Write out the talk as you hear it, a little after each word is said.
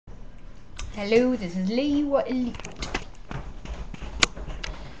Hello, this is LewaElite.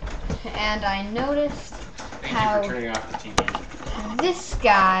 And I noticed how turning off the TV. This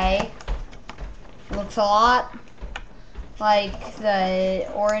guy looks a lot like the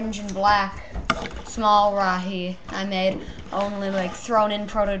orange and black small Rahi I made, only like thrown in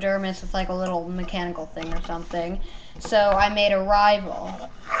protodermis with like a little mechanical thing or something. So I made a rival,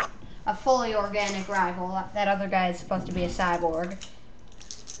 a fully organic rival. That other guy is supposed to be a cyborg.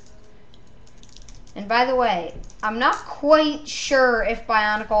 And by the way, I'm not quite sure if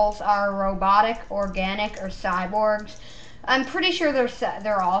Bionicles are robotic, organic, or cyborgs. I'm pretty sure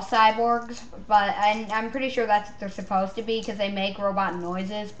they're all cyborgs, but I'm pretty sure that's what they're supposed to be because they make robot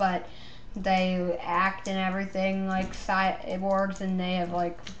noises, but they act and everything like cyborgs, and they have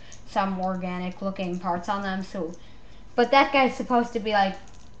like some organic looking parts on them. So, but that guy's supposed to be like,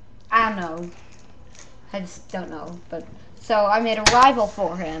 I don't know. I just don't know, but so I made a rival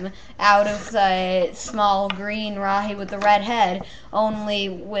for him out of the small green Rahi with the red head. Only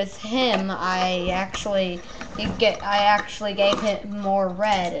with him, I actually gave him more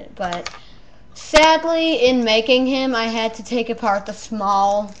red. But sadly, in making him, I had to take apart the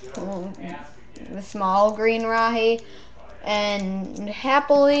small green Rahi, and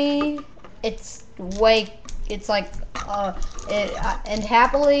happily, and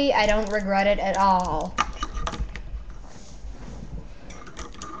happily, I don't regret it at all.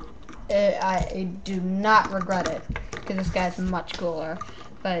 I do not regret it because this guy's much cooler.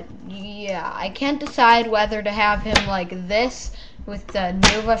 But yeah, I can't decide whether to have him like this with the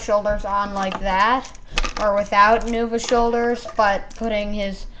Nuva shoulders on like that, or without Nuva shoulders but putting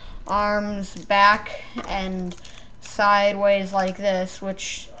his arms back and sideways like this,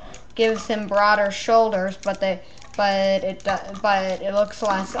 which gives him broader shoulders, but it looks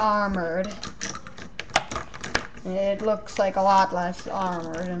less armored. It looks like a lot less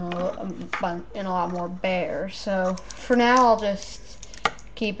armored and a lot more bare. So for now, I'll just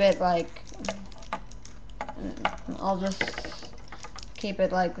keep it like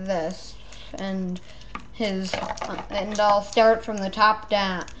this, and I'll start from the top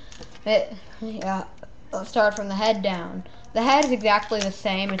down. I'll start from the head down. The head is exactly the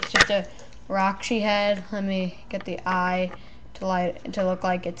same. It's just a Rakshi head. Let me get the eye to look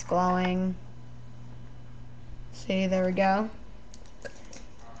like it's glowing. See, there we go.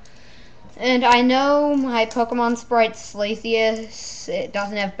 And I know my Pokemon sprite Slatheus, it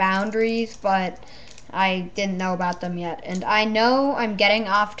doesn't have boundaries, but I didn't know about them yet. And I know I'm getting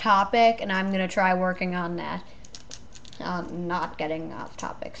off topic, and I'm going to try working on that. Not getting off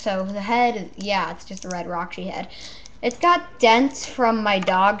topic. So the head, yeah, it's just a red Roxy head. It's got dents from my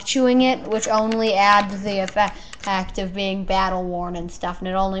dog chewing it, which only adds the effect of being battle worn and stuff, and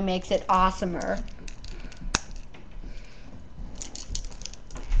it only makes it awesomer.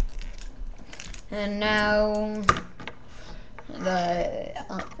 And now the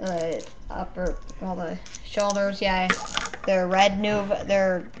the shoulders, yeah, they're red Nuva,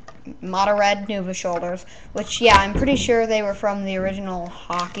 they're Mata red Nuva shoulders, which, yeah, I'm pretty sure they were from the original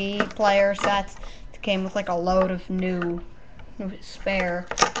hockey player sets. It came with like a load of new spare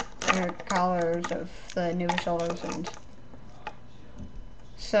colors of the Nuva shoulders, and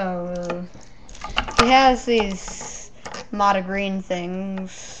so he has these Mata green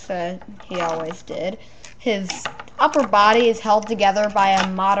things that he always did. His upper body is held together by a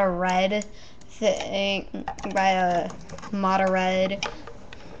Mata red throwbot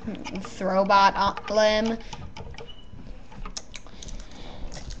limb.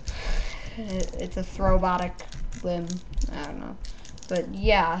 It's a throwbotic limb. I don't know, but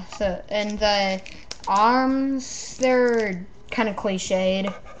yeah. So, and the arms, they're kind of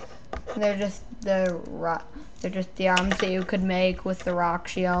cliched. They're just the arms that you could make with the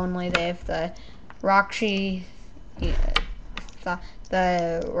Rakshi only. They have the Rakshi,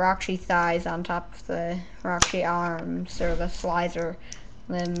 the Rakshi thighs on top of the Rakshi arms, or the slicer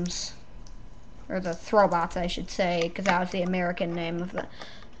limbs, or the throwbots, I should say, because that was the American name of the.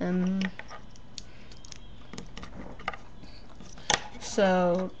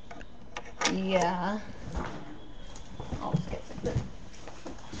 So, yeah. I'll just get some.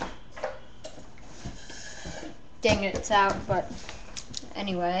 Dang it, it's out, but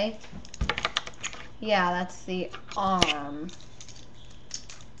anyway. Yeah, that's the arm.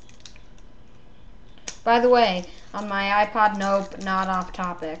 By the way, on my iPod, nope, not off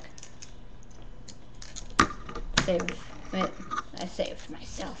topic. Save it. I saved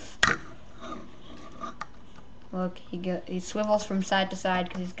myself. Look, he swivels from side to side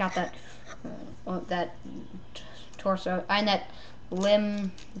because he's got that torso and that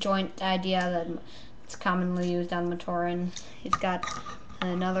limb joint idea that it's commonly used on Matoran. He's got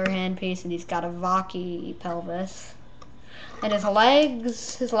another handpiece, and he's got a Vaki pelvis. And his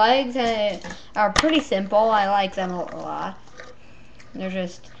legs are pretty simple. I like them a lot. They're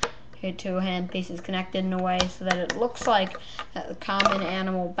just two hand pieces connected in a way so that it looks like common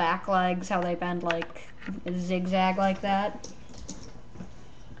animal back legs, how they bend like zigzag like that.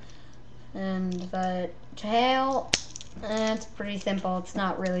 And the tail, it's pretty simple. It's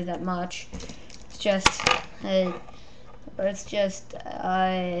not really that much. It's just a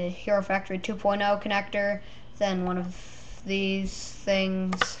Hero Factory 2.0 connector. Then one of these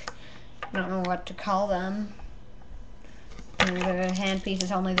things, I don't know what to call them. And the hand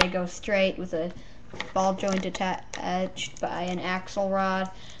pieces only they go straight with a ball joint attached by an axle rod.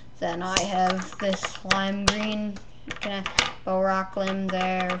 Then I have this lime green bow rock limb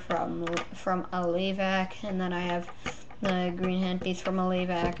there from a LewaElite, and then I have the green handpiece from a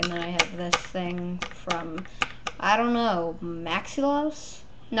LewaElite, and then I have this thing from, I don't know, Maxillos?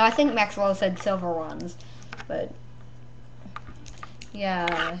 No, I think Maxillos had silver ones, but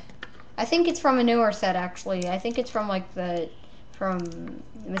yeah, I think it's from a newer set actually. I think it's from like from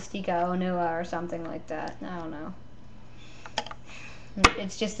Mystica Onua or something like that. I don't know.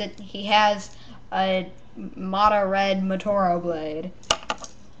 It's just that he has a Mata Red Motoro blade.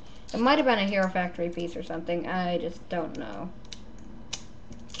 It might have been a Hero Factory piece or something. I just don't know.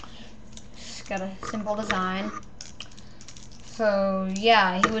 It's got a simple design. So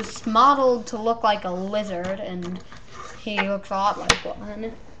yeah, he was modeled to look like a lizard, and he looks a lot like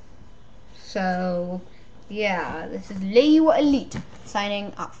one. So yeah, this is LewaElite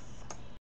signing off.